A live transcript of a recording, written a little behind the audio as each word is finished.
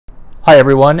Hi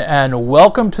everyone, and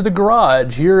welcome to the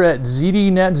garage here at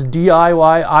ZDNet's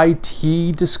DIY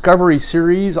IT Discovery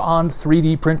Series on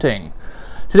 3D printing.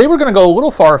 Today we're going to go a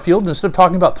little far afield. Instead of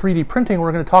talking about 3D printing,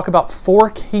 we're going to talk about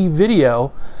 4K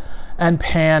video and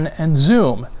pan and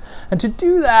zoom. And to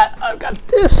do that, I've got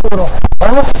this little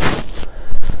fella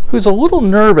who's a little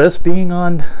nervous being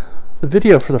on the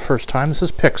video for the first time. This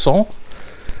is Pixel.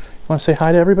 You want to say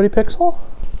hi to everybody, Pixel?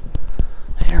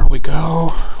 There we go.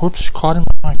 Whoops, caught in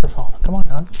my microphone. Come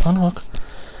on, unhook.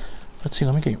 Let's see,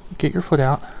 let me get your foot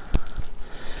out.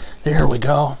 There we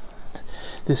go.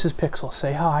 This is Pixel.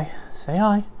 Say hi. Say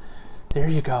hi. There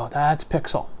you go. That's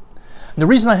Pixel. And the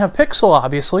reason I have Pixel,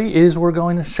 obviously, is we're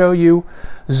going to show you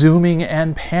zooming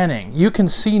and panning. You can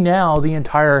see now the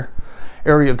entire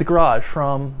area of the garage,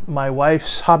 from my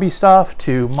wife's hobby stuff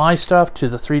to my stuff to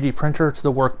the 3D printer to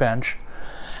the workbench.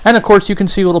 And of course, you can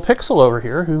see little Pixel over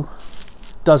here who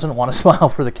doesn't want to smile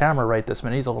for the camera right this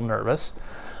minute. He's a little nervous.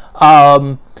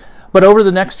 But over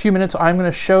the next few minutes, I'm going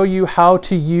to show you how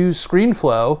to use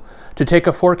ScreenFlow to take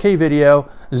a 4K video,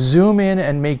 zoom in,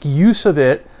 and make use of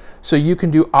it so you can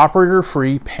do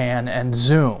operator-free pan and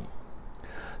zoom.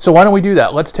 So why don't we do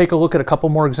that? Let's take a look at a couple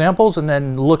more examples and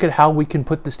then look at how we can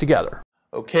put this together.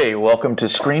 Okay, welcome to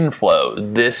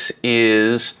ScreenFlow. This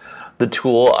is the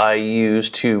tool I use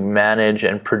to manage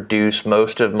and produce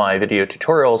most of my video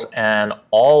tutorials and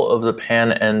all of the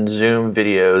pan and zoom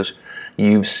videos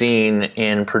you've seen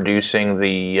in producing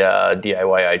the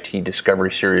DIY IT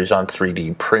Discovery Series on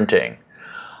 3D printing.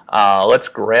 Let's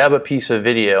grab a piece of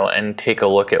video and take a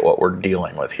look at what we're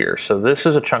dealing with here. So this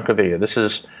is a chunk of video. This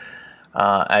is,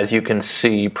 as you can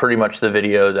see, pretty much the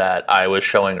video that I was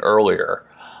showing earlier.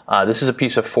 This is a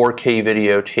piece of 4K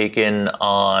video taken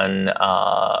on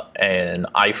an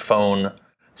iPhone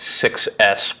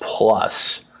 6s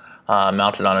Plus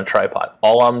mounted on a tripod.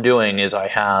 All I'm doing is I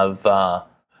have the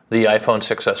iPhone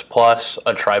 6s Plus,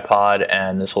 a tripod,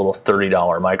 and this little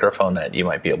 $30 microphone that you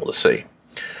might be able to see.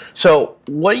 So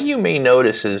what you may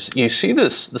notice is you see the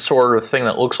sort of thing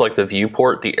that looks like the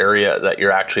viewport, the area that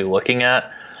you're actually looking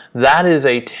at. That is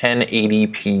a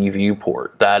 1080p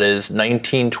viewport. That is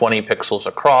 1920 pixels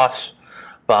across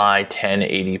by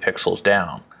 1080 pixels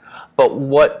down. But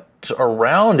what's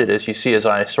around it, as you see as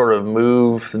I sort of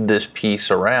move this piece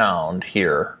around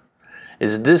here,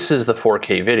 is this is the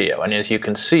 4K video. And as you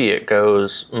can see, it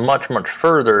goes much, much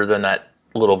further than that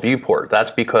little viewport.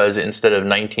 That's because instead of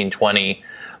 1920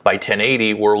 by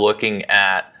 1080, we're looking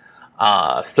at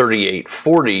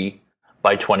 3840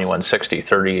 by 2160,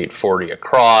 3840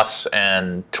 across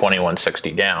and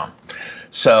 2160 down.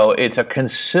 So it's a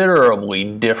considerably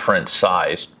different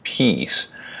sized piece.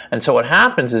 And so what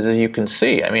happens is, as you can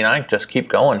see, I mean, I just keep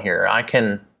going here.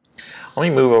 Let me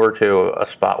move over to a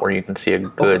spot where you can see a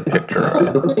good picture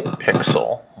of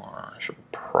Pixel. I should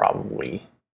probably,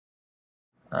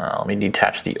 let me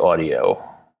detach the audio.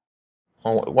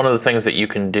 One of the things that you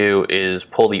can do is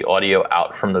pull the audio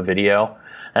out from the video,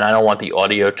 and I don't want the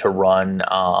audio to run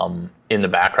in the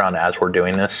background as we're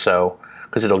doing this, so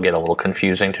because it'll get a little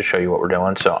confusing to show you what we're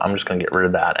doing. So I'm just going to get rid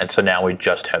of that, and so now we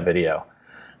just have video.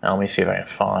 Now let me see if I can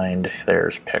find,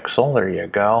 there's Pixel, there you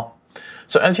go.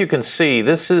 So as you can see,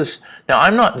 this is, now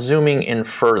I'm not zooming in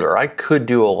further. I could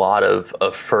do a lot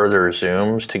of further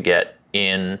zooms to get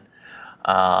in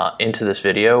into this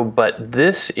video, but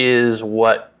this is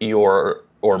what your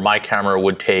or my camera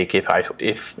would take if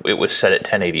it was set at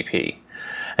 1080p.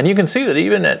 And you can see that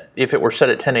even if it were set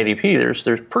at 1080p,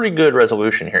 there's pretty good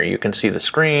resolution here. You can see the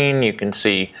screen, you can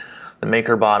see the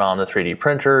MakerBot on the 3D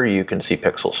printer, you can see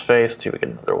Pixel's face. Let's see if we get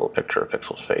another little picture of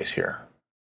Pixel's face here.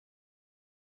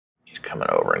 He's coming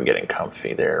over and getting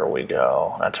comfy. There we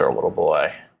go. That's our little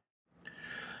boy.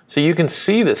 So you can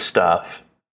see this stuff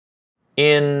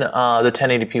in the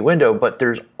 1080p window, but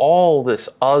there's all this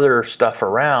other stuff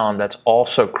around that's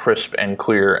also crisp and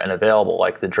clear and available,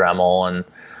 like the Dremel and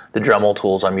the Dremel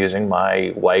tools I'm using,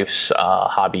 my wife's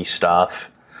hobby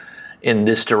stuff. In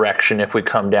this direction, if we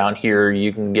come down here,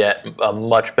 you can get a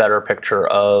much better picture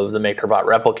of the MakerBot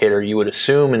replicator. You would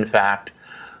assume, in fact,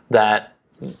 that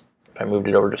if I moved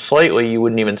it over just slightly, you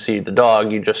wouldn't even see the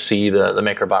dog, you just see the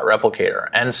MakerBot replicator.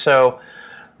 And so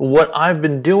what I've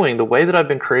been doing, the way that I've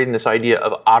been creating this idea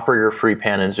of operator-free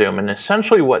pan and zoom, and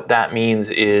essentially what that means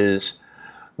is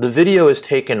the video is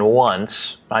taken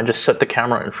once, I just set the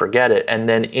camera and forget it, and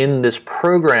then in this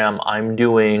program I'm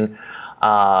doing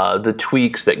the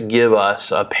tweaks that give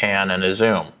us a pan and a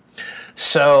zoom.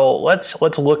 So let's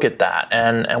look at that,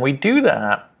 and we do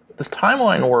that. This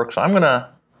timeline works. I'm gonna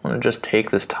just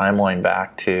take this timeline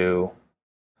back to,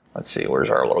 let's see, where's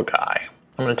our little guy?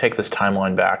 I'm going to take this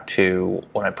timeline back to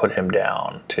when I put him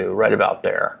down to right about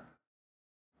there.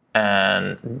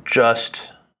 and just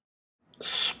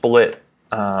split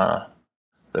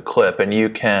the clip, and you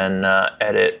can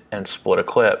edit and split a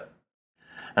clip.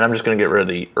 And I'm just going to get rid of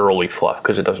the early fluff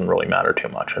because it doesn't really matter too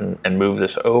much, and move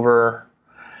this over.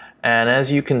 And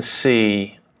as you can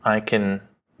see, I can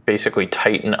basically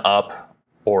tighten up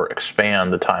or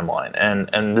expand the timeline.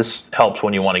 And this helps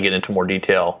when you want to get into more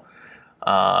detail,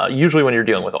 usually when you're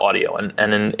dealing with audio.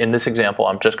 And in this example,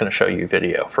 I'm just going to show you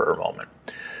video for a moment.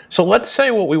 So let's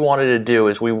say what we wanted to do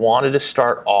is we wanted to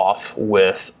start off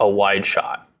with a wide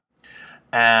shot.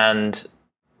 And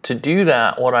to do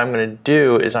that, what I'm going to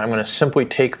do is I'm going to simply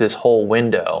take this whole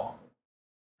window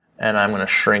and I'm going to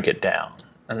shrink it down.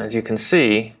 And as you can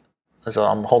see, as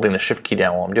I'm holding the shift key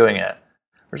down while I'm doing it,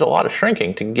 there's a lot of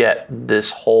shrinking to get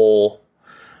this whole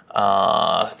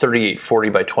 3840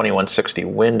 by 2160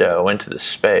 window into the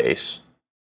space.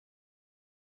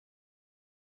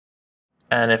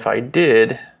 And if I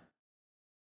did,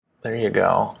 there you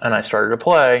go, and I started to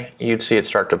play, you'd see it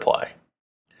start to play.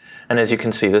 And as you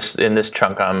can see, in this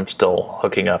chunk, I'm still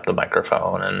hooking up the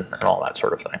microphone and all that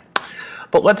sort of thing.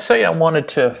 But let's say I wanted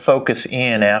to focus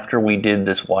in after we did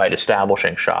this wide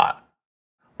establishing shot.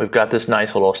 We've got this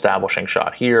nice little establishing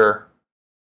shot here.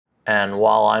 And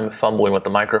while I'm fumbling with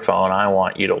the microphone, I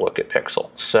want you to look at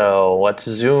Pixel. So let's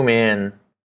zoom in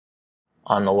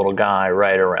on the little guy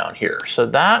right around here. So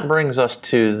that brings us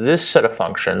to this set of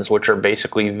functions, which are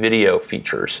basically video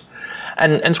features.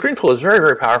 And ScreenFlow is very,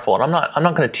 very powerful. And I'm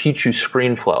not going to teach you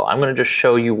ScreenFlow. I'm going to just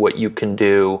show you what you can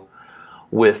do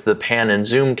with the pan and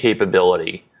zoom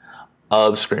capability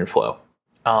of ScreenFlow.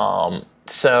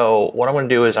 So what I'm going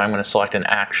to do is I'm going to select an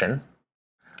action.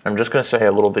 I'm just going to say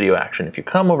a little video action. If you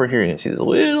come over here, you can see this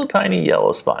little tiny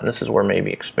yellow spot. And this is where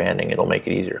maybe expanding it'll make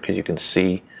it easier because you can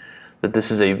see that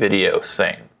this is a video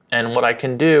thing. And what I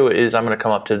can do is I'm going to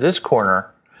come up to this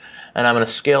corner and I'm going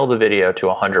to scale the video to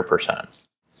 100%.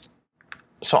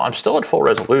 So I'm still at full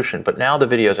resolution, but now the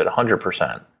video is at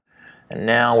 100%. And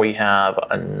now we have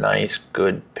a nice,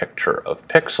 good picture of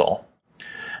Pixel.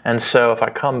 And so if I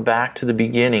come back to the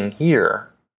beginning here,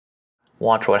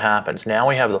 watch what happens. Now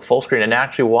we have the full screen, and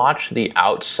actually watch the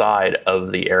outside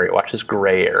of the area. Watch this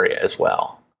gray area as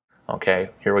well.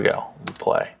 Okay, here we go.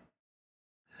 Play.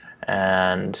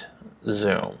 And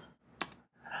zoom.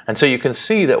 And so you can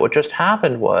see that what just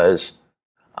happened was,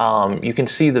 you can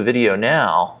see the video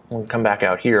now. We'll come back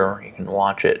out here. You can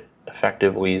watch it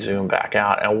effectively zoom back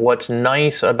out. And what's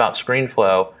nice about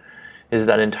ScreenFlow is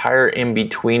that entire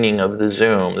in-betweening of the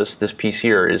zoom, this piece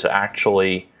here is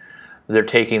actually, they're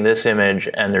taking this image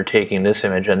and they're taking this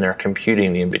image and they're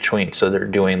computing the in-between. So they're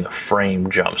doing the frame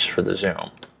jumps for the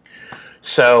zoom.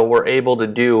 So we're able to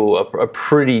do a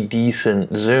pretty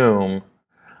decent zoom,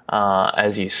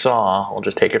 as you saw. I'll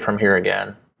just take it from here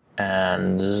again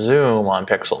and zoom on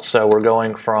Pixel. So we're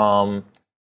going from,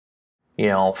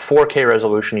 4K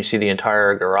resolution, you see the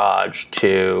entire garage,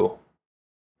 to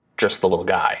just the little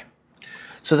guy.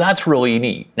 So that's really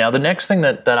neat. Now the next thing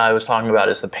that I was talking about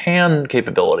is the pan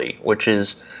capability, which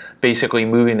is basically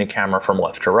moving the camera from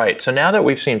left to right. So now that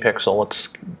we've seen Pixel, let's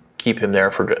keep him there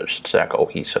for just a sec. Oh,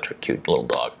 he's such a cute little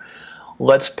dog.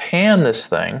 Let's pan this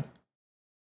thing,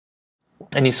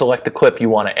 and you select the clip you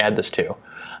want to add this to.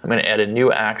 I'm going to add a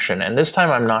new action, and this time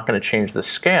I'm not going to change the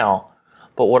scale,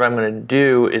 but what I'm going to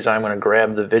do is I'm going to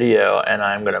grab the video and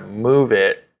I'm going to move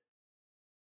it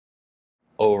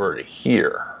over to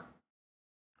here.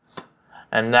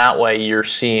 And that way you're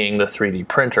seeing the 3D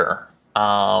printer.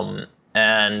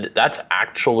 And that's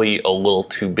actually a little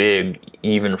too big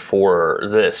even for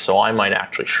this, so I might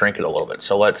actually shrink it a little bit.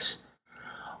 So let's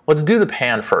do the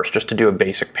pan first, just to do a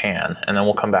basic pan, and then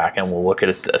we'll come back and we'll look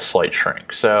at a slight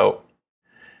shrink. So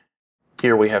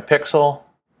here we have Pixel,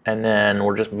 and then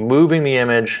we're just moving the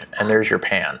image, and there's your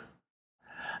pan.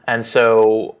 And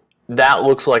so that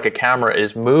looks like a camera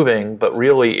is moving, but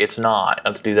really it's not.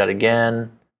 Let's do that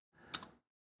again.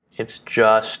 It's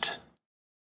just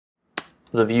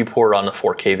the viewport on the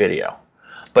 4K video.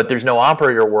 But there's no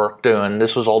operator work doing.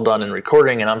 This was all done in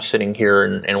recording, and I'm sitting here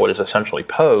in what is essentially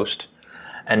post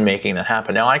and making that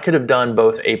happen. Now I could have done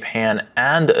both a pan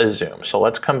and a zoom. So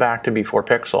let's come back to before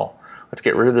Pixel. Let's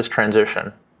get rid of this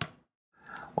transition.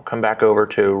 We'll come back over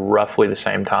to roughly the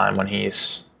same time when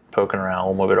he's poking around.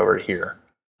 We'll move it over to here.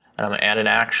 And I'm going to add an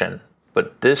action.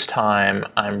 But this time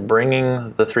I'm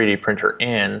bringing the 3D printer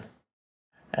in,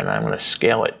 and I'm going to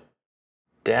scale it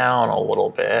down a little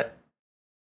bit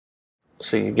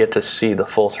so you get to see the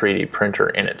full 3D printer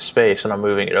in its space, and I'm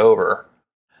moving it over,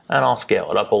 and I'll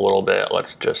scale it up a little bit.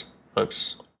 Let's take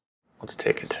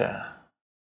it to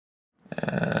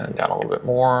down a little bit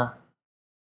more.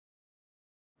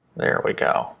 There we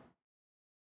go.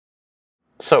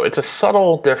 So it's a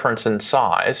subtle difference in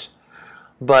size,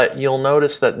 but you'll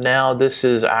notice that now this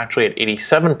is actually at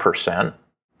 87%,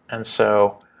 and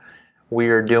so we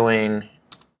are doing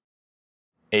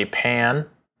a pan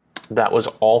that was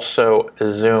also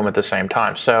a zoom at the same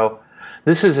time. So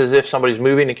this is as if somebody's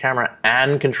moving the camera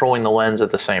and controlling the lens at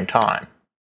the same time.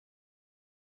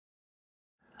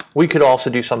 We could also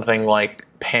do something like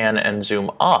pan and zoom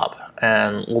up,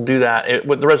 and we'll do that.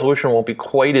 The resolution won't be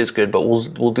quite as good, but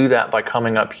we'll do that by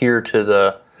coming up here to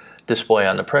the display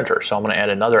on the printer. So I'm going to add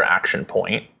another action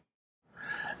point,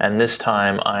 and this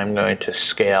time I'm going to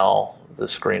scale the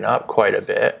screen up quite a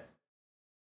bit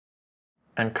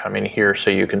and come in here so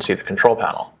you can see the control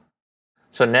panel.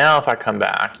 So now if I come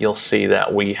back, you'll see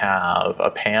that we have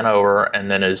a pan over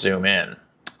and then a zoom in.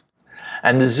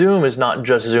 And the zoom is not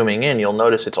just zooming in. You'll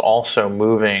notice it's also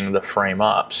moving the frame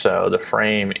up. So the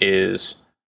frame is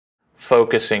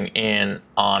focusing in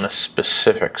on a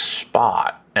specific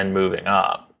spot and moving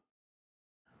up.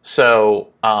 So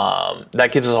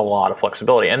that gives us a lot of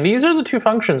flexibility. And these are the two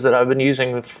functions that I've been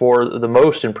using for the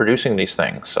most in producing these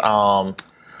things.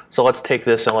 So let's take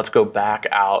this and let's go back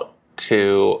out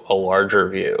to a larger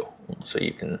view so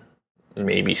you can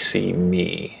maybe see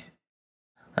me.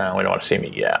 We don't want to see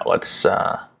me yet. Let's,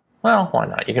 well, why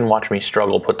not? You can watch me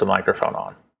struggle put the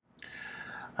microphone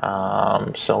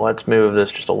on. So let's move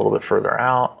this just a little bit further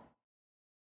out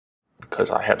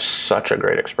because I have such a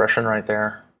great expression right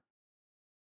there.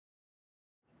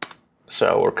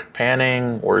 So we're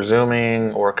panning, we're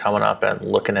zooming, we're coming up and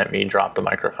looking at me drop the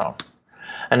microphone.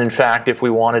 And in fact, if we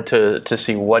wanted to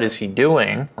see what is he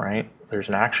doing, right, there's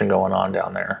an action going on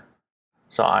down there.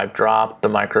 So I've dropped the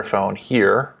microphone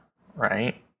here,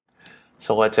 right?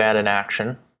 So let's add an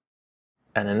action.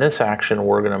 And in this action,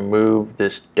 we're going to move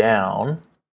this down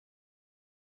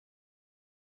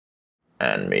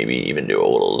and maybe even do a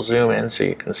little zoom in so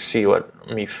you can see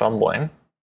me fumbling.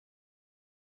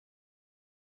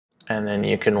 And then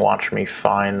you can watch me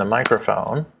find the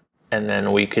microphone, and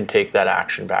then we could take that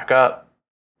action back up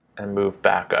and move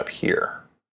back up here.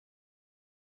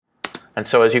 And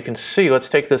so as you can see, let's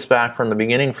take this back from the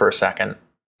beginning for a second.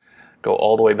 Go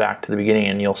all the way back to the beginning,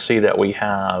 and you'll see that we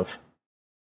have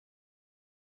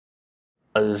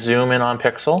a zoom in on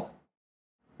pixel.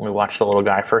 We watch the little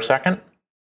guy for a second.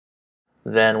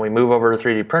 Then we move over to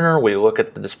 3D printer, we look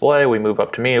at the display, we move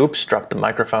up to me, oops, dropped the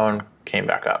microphone, came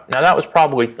back up. Now that was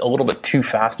probably a little bit too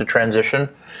fast a transition,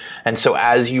 and so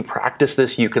as you practice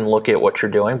this, you can look at what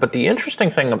you're doing. But the interesting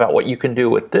thing about what you can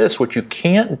do with this, which you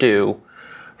can't do,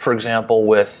 for example,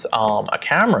 with a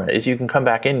camera, is you can come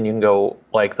back in and you can go,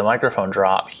 like the microphone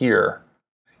drop here,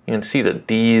 you can see that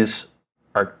these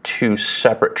are two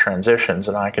separate transitions,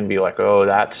 and I can be like, oh,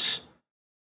 that's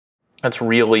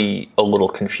really a little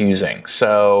confusing.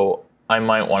 So I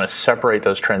might want to separate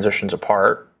those transitions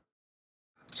apart.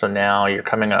 So now you're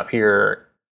coming up here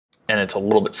and it's a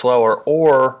little bit slower,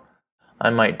 or I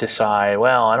might decide,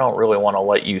 well, I don't really want to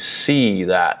let you see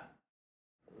that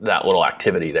little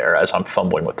activity there as I'm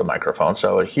fumbling with the microphone.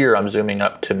 So here I'm zooming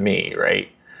up to me,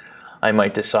 right? I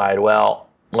might decide, well,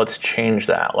 let's change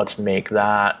that. Let's make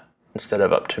that, instead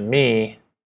of up to me,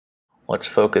 let's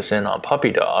focus in on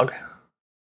puppy dog.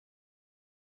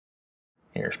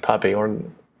 Here's puppy. We're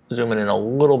zooming in a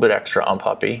little bit extra on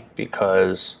puppy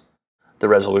because the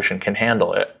resolution can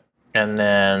handle it. And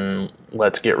then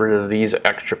let's get rid of these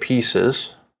extra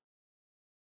pieces.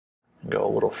 Go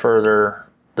a little further.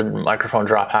 The microphone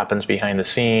drop happens behind the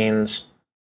scenes.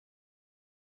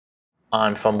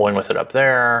 I'm fumbling with it up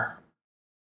there.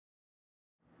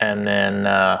 And then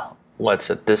let's,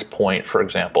 at this point, for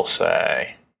example,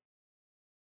 say,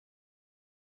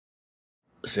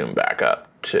 zoom back up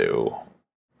to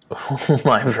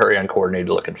my very uncoordinated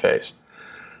looking face.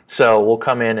 So we'll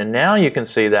come in, and now you can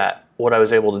see that what I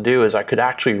was able to do is I could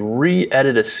actually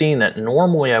re-edit a scene that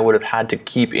normally I would have had to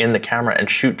keep in the camera and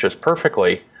shoot just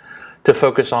perfectly to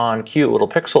focus on cute little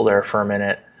pixel there for a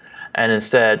minute, and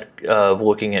instead of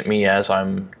looking at me as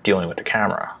I'm dealing with the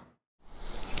camera.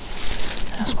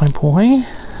 That's my boy.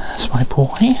 That's my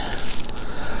boy.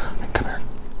 Come here.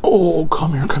 Oh,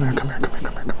 come here, come here, come here, come here,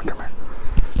 come here, come here, come here.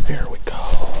 There we go.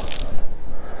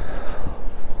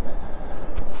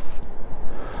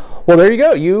 Well, there you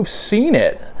go. You've seen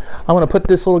it. I'm going to put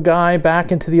this little guy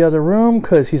back into the other room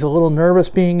because he's a little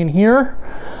nervous being in here.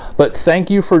 But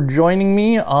thank you for joining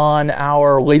me on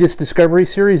our latest discovery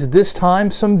series, this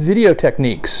time some video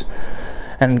techniques.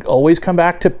 And always come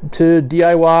back to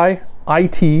DIY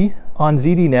IT on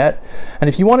ZDNet. And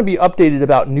if you want to be updated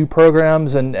about new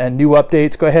programs and new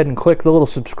updates, go ahead and click the little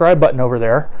subscribe button over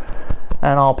there,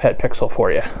 and I'll pet Pixel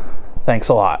for you. Thanks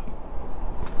a lot.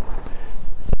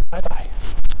 Bye-bye.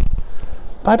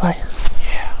 Bye-bye.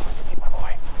 Yeah, my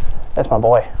boy. That's my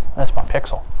boy. That's my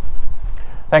pixel.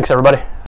 Thanks, everybody.